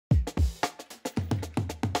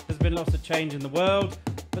been lots of change in the world,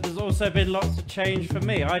 but there's also been lots of change for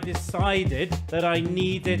me. I decided that I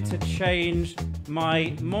needed to change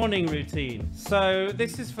my morning routine. So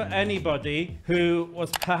this is for anybody who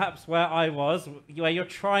was perhaps where I was, where you're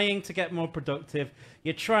trying to get more productive,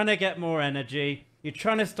 you're trying to get more energy, you're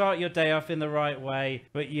trying to start your day off in the right way,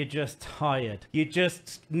 but you're just tired. You're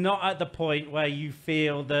just not at the point where you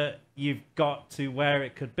feel that you've got to where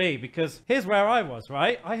it could be. Because here's where I was,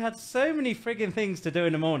 right? I had so many frigging things to do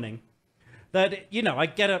in the morning that, you know, I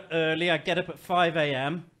get up early, I get up at 5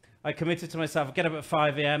 a.m. I committed to myself, I get up at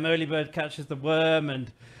 5 a.m. Early bird catches the worm.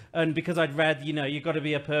 And because I'd read, you know, you've got to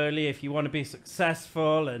be up early if you want to be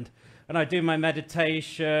successful. And I do my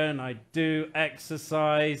meditation, I do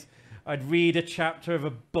exercise, I'd read a chapter of a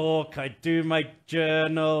book, I'd do my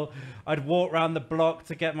journal, I'd walk around the block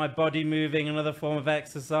to get my body moving, another form of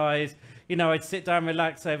exercise. You know, I'd sit down,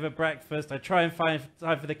 relax over breakfast, I'd try and find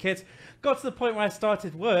time for the kids. Got to the point where I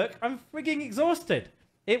started work, I'm frigging exhausted.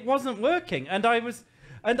 It wasn't working. And I was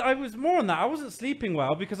more on that. I wasn't sleeping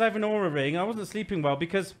well because I have an aura ring. I wasn't sleeping well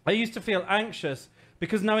because I used to feel anxious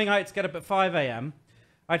because knowing I had to get up at 5 a.m.,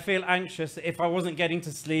 I'd feel anxious if I wasn't getting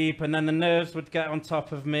to sleep, and then the nerves would get on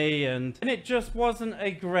top of me, and it just wasn't a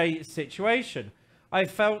great situation. I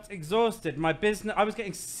felt exhausted. My business, I was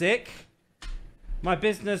getting sick. My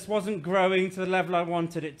business wasn't growing to the level I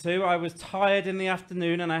wanted it to. I was tired in the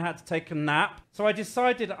afternoon and I had to take a nap. So I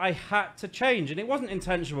decided I had to change, and it wasn't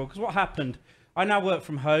intentional because what happened, I now work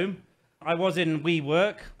from home. I was in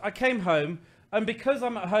WeWork. I came home, and because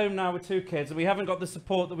I'm at home now with 2 kids and we haven't got the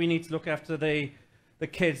support that we need to look after the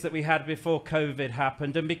kids that we had before COVID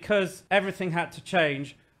happened, and because everything had to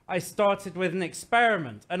change, I started with an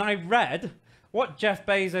experiment. And I read what Jeff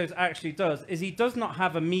Bezos actually does is he does not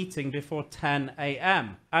have a meeting before 10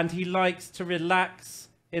 a.m. and he likes to relax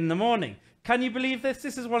in the morning. Can you believe this?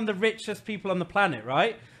 This is one of the richest people on the planet,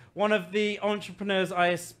 right? One of the entrepreneurs I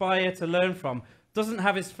aspire to learn from doesn't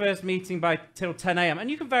have his first meeting till 10 a.m. And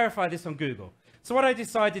you can verify this on Google. So what I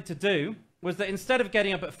decided to do was that instead of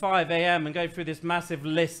getting up at 5 a.m. and going through this massive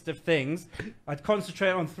list of things, I'd concentrate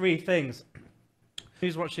on 3 things.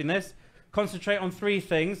 Who's watching this? Concentrate on 3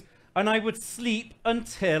 things, and I would sleep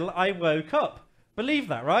until I woke up. Believe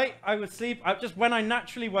that, right? I would sleep just when I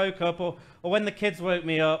naturally woke up, or when the kids woke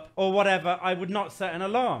me up, or whatever. I would not set an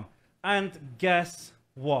alarm. And guess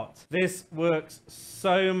what? This works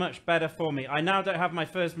so much better for me. I now don't have my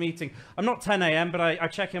first meeting. I'm not 10 a.m., but I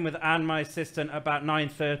check in with Anne, my assistant, about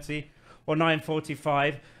 9:30. Or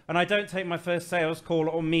 9:45, and I don't take my first sales call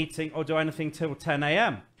or meeting or do anything till 10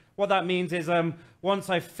 a.m. What that means is once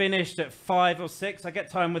I've finished at 5 or 6, I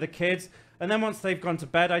get time with the kids, and then once they've gone to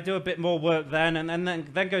bed, I do a bit more work then, and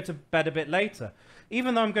then go to bed a bit later.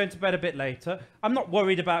 Even though I'm going to bed a bit later, I'm not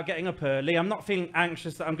worried about getting up early. I'm not feeling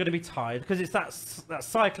anxious that I'm going to be tired, because it's that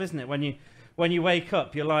cycle, isn't it? When you wake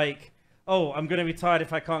up, you're like, oh, I'm going to be tired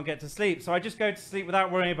if I can't get to sleep. So I just go to sleep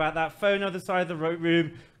without worrying about that. Phone on the other side of the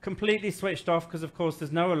room, completely switched off because, of course,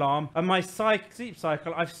 there's no alarm. And my sleep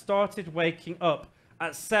cycle, I've started waking up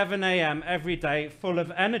at 7 a.m. every day full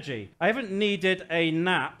of energy. I haven't needed a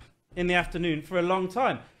nap in the afternoon for a long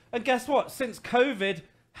time. And guess what? Since COVID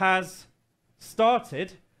has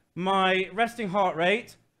started, my resting heart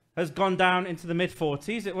rate has gone down into the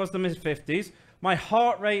mid-40s. It was the mid-50s. My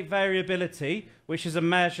heart rate variability, which is a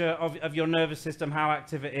measure of your nervous system, how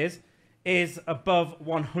active it is above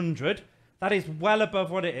 100. That is well above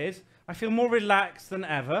what it is. I feel more relaxed than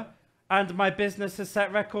ever, and my business has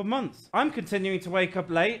set record months. I'm continuing to wake up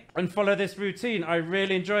late and follow this routine. I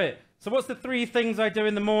really enjoy it. So what's the 3 things I do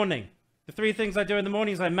in the morning? The 3 things I do in the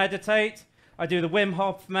morning is I meditate, I do the Wim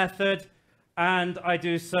Hof method, and I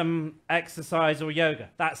do some exercise or yoga.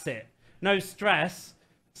 That's it. No stress.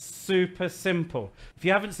 Super simple. If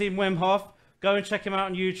you haven't seen Wim Hof, go and check him out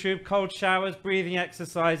on YouTube. Cold showers, breathing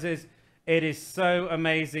exercises. It is so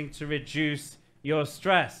amazing to reduce your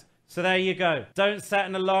stress. So there you go. Don't set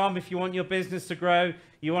an alarm if you want your business to grow,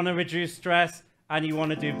 you want to reduce stress, and you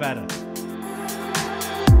want to do better.